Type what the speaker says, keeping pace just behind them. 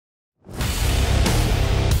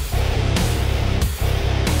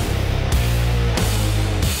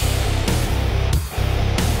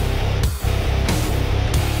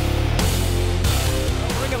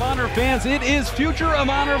as it is Future of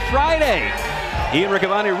Honor Friday. Ian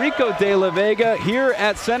Riccaboni, Rico De La Vega here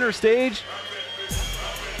at center stage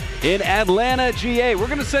in Atlanta, GA. We're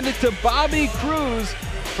going to send it to Bobby Cruz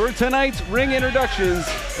for tonight's ring introductions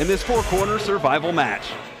in this four-corner survival match.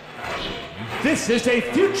 This is a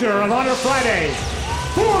Future of Honor Friday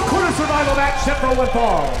four-corner survival match set for one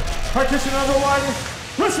fall. Participant number one,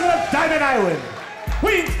 wrestler of Diamond Island,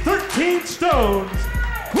 weighing 13 stones,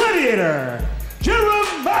 Gladiator,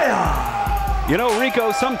 Jeremiah. You know,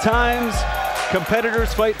 Rico, sometimes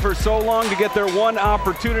competitors fight for so long to get their one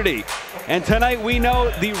opportunity. And tonight we know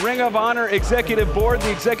the Ring of Honor Executive Board,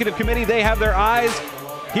 the Executive Committee, they have their eyes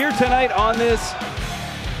here tonight on this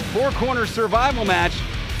four-corner survival match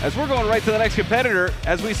as we're going right to the next competitor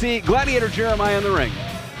as we see Gladiator Jeremiah in the ring.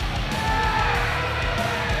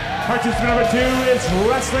 Participant number two is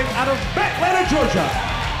wrestling out of Atlanta, Georgia,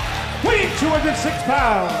 weighing 206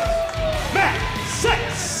 pounds, Matt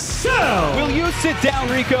Sexel. Will you sit down,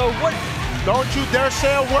 Rico? What? Don't you dare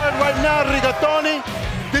say a word right now, Rigatoni.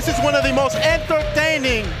 This is one of the most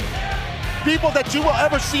entertaining people that you will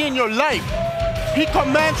ever see in your life. He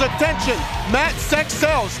commands attention. Matt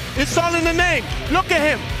Sexels. It's all in the name. Look at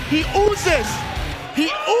him. He oozes.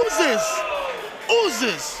 He oozes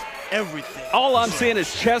everything. All I'm seeing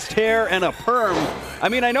is chest hair and a perm. I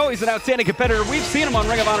mean, I know he's an outstanding competitor. We've seen him on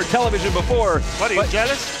Ring of Honor television before. What, are you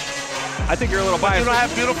jealous? I think you're a little biased. You don't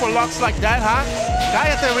have beautiful locks like that, huh?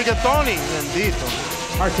 Cállate, Rigatoni. Bendito.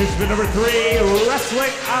 Participant number three,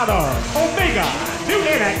 wrestling out of Omega, New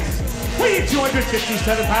Annex, weighing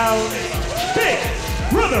 257 pounds, Big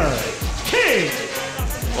Brother King.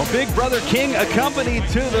 Well, Big Brother King accompanied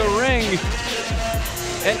to the ring.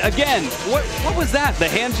 And again, what was that? The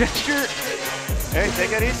hand gesture? Hey,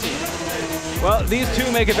 take it easy. Well, these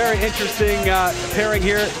two make a very interesting pairing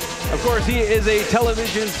here. Of course, he is a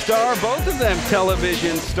television star, both of them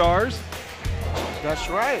television stars. That's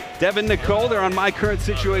right. Devin Nicole, they're on My Current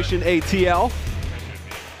Situation ATL.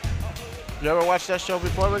 You ever watched that show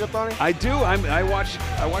before, Rigatoni? I do. I watch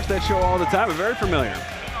that show all the time. I'm very familiar.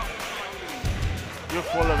 You're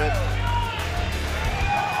full of it.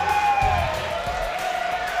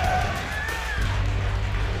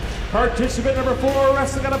 Participant number four,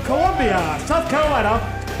 wrestling out of Columbia, South Carolina,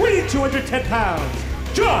 weighing 210 pounds,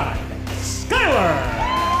 John Skyler.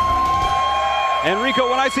 And Rico,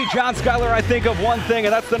 when I see John Skyler, I think of one thing,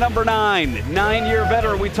 and that's the number 9, 9-year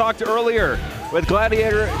veteran. We talked earlier with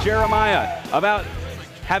Gladiator Jeremiah about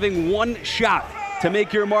having one shot to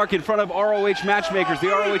make your mark in front of ROH matchmakers, the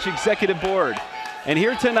ROH Executive Board. And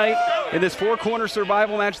here tonight, in this four-corner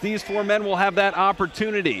survival match, these four men will have that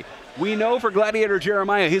opportunity. We know for Gladiator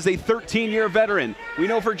Jeremiah, he's a 13-year veteran. We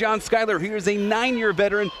know for John Skyler, he is a 9-year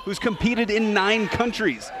veteran who's competed in 9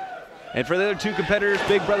 countries. And for the other two competitors,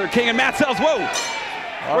 Big Brother King and Matt Sells. Whoa!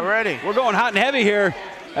 Already. We're going hot and heavy here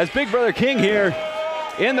as Big Brother King here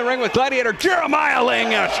in the ring with Gladiator Jeremiah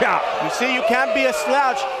laying out a chop. You see, you can't be a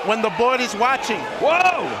slouch when the board is watching.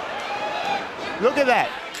 Whoa! Look at that.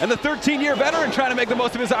 And the 13-year veteran trying to make the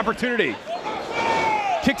most of his opportunity.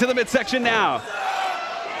 Kick to the midsection now.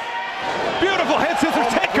 Beautiful head scissors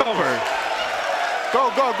takeover.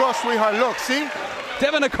 Go, go, go, sweetheart. Look, see?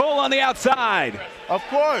 Devin Nicole on the outside. Of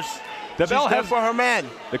course. The bell She's has for her man.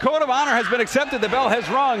 The code of honor has been accepted. The bell has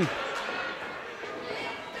rung.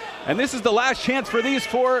 And this is the last chance for these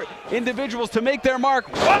four individuals to make their mark.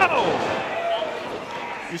 Whoa!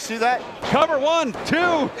 You see that? Cover 1, 2.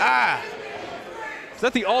 Ah! Is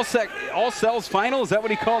that the all cells final? Is that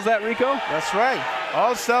what he calls that, Rico? That's right.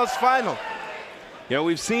 All cells final. You know,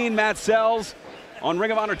 we've seen Matt Sells on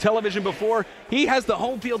Ring of Honor television before. He has the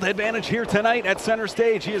home field advantage here tonight at center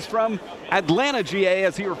stage. He is from Atlanta, GA,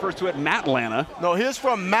 as he refers to it, Matlanta. No, he's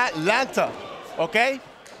from Matlanta, okay?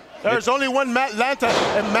 There's only one Matlanta,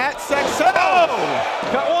 and Matt Sexel. Oh!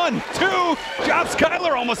 Got 1, 2. John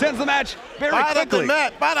Skyler almost ends the match very quickly.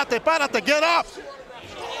 Matt, párate, get up.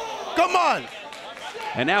 Come on.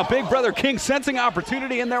 And now Big Brother King sensing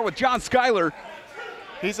opportunity in there with John Skyler.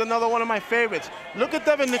 He's another one of my favorites. Look at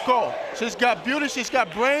Devin Nicole. She's got beauty, she's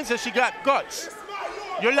got brains, and she got guts.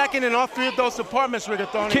 You're lacking in all 3 of those departments,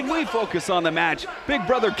 Rigatoni. Can we focus on the match? Big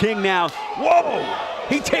Brother King now. Whoa!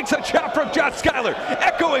 He takes a chop from John Skyler,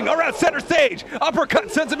 echoing around center stage.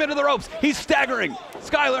 Uppercut sends him into the ropes. He's staggering.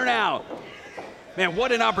 Skyler now. Man,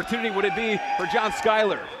 what an opportunity would it be for John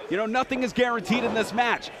Skyler. You know, nothing is guaranteed in this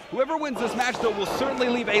match. Whoever wins this match, though, will certainly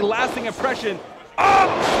leave a lasting impression.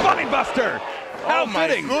 Oh, spine buster! How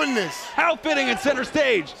fitting. My goodness. How fitting in center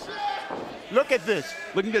stage. Look at this.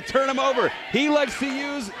 Looking to turn him over. He likes to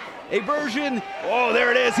use a version. Oh, there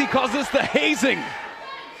it is. He calls this the hazing.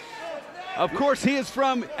 Of course, he is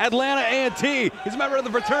from Atlanta A&T. He's a member of the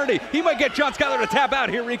fraternity. He might get John Skyler to tap out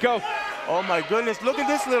here, Rico. Oh my goodness, look at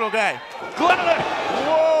this little guy.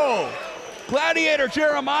 Whoa! Gladiator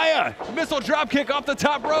Jeremiah. Missile drop kick off the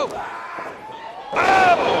top rope.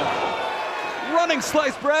 Oh! Running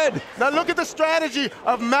sliced bread. Now look at the strategy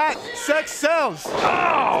of Matt Sex Sells.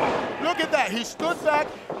 Oh! Look at that. He stood back.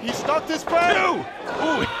 He stuck his bread. Ooh!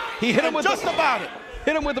 He hit him with just about it.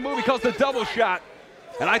 Hit him with the move he calls the double shot.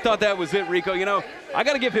 And I thought that was it, Rico. You know, I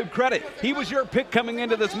got to give him credit. He was your pick coming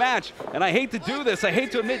into this match. And I hate to do this. I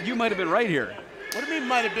hate to admit you might have been right here. What do you mean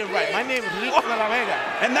might have been right? My name is Rico de la Vega.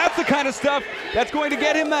 And that's the kind of stuff that's going to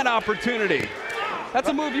get him that opportunity. That's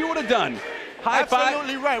a move you would have done. High five.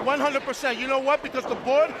 Absolutely right, 100%. You know what? Because the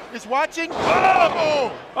board is watching.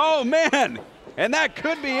 Oh! Oh, man. And that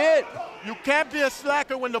could be it. You can't be a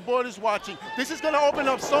slacker when the board is watching. This is going to open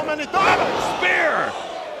up so many doors. Spear.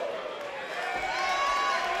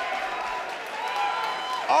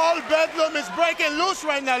 All Bedlam is breaking loose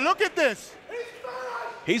right now. Look at this.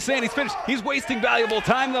 He's saying he's finished. He's wasting valuable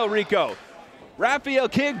time, though, Rico. Raphael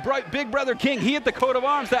King, Big Brother King, he hit the coat of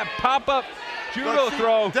arms, that pop-up judo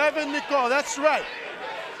throw. Devin Nicole, that's right.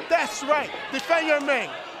 That's right. Defend your man.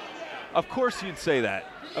 Of course you'd say that.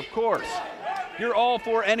 Of course. You're all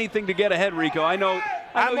for anything to get ahead, Rico. I know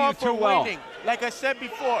I'm you all too for well. winning. Like I said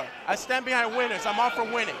before, I stand behind winners. I'm all for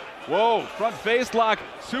winning. Whoa, front face lock,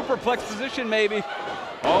 superplex position maybe.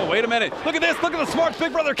 Oh, wait a minute. Look at this. Look at the smart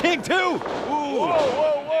Big Brother King, too. Ooh. Whoa,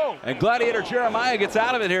 whoa, whoa. And Gladiator Jeremiah gets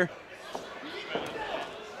out of it here.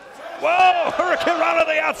 Whoa, Hurricane Run on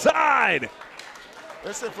the outside.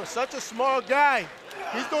 Listen, for such a small guy,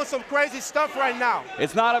 he's doing some crazy stuff right now.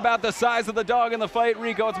 It's not about the size of the dog in the fight,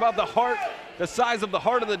 Rico. It's about the heart, the size of the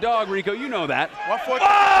heart of the dog, Rico. You know that. What for? Whoa!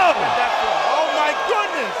 Oh, my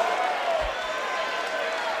goodness.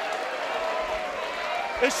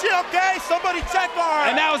 Is she okay? Somebody check on her.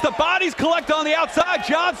 And now as the bodies collect on the outside,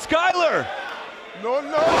 John Skyler. No,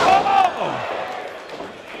 no. Oh!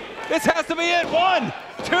 This has to be it. 1,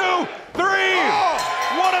 2, 3. Oh!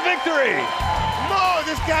 What a victory. No,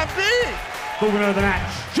 this can't be. The winner of the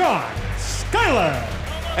match, John Skyler.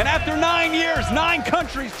 And after 9 years, 9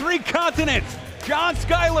 countries, 3 continents, John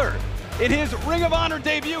Skyler, in his Ring of Honor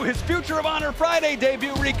debut, his Future of Honor Friday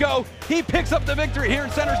debut, Rico, he picks up the victory here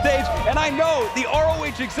in center stage. And I know the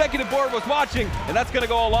ROH Executive Board was watching, and that's going to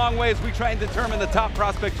go a long way as we try and determine the top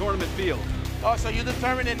prospect tournament field. Oh, so you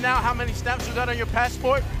determining now how many stamps you got on your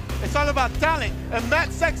passport? It's all about talent, and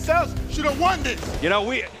Matt Sex Sells should have won this. You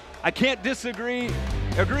know, I can't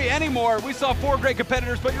agree anymore. We saw 4 great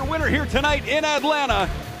competitors, but your winner here tonight in Atlanta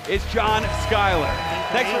is John Skyler.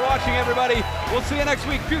 Thanks for watching, everybody. We'll see you next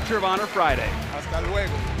week, Future of Honor Friday. Hasta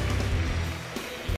luego.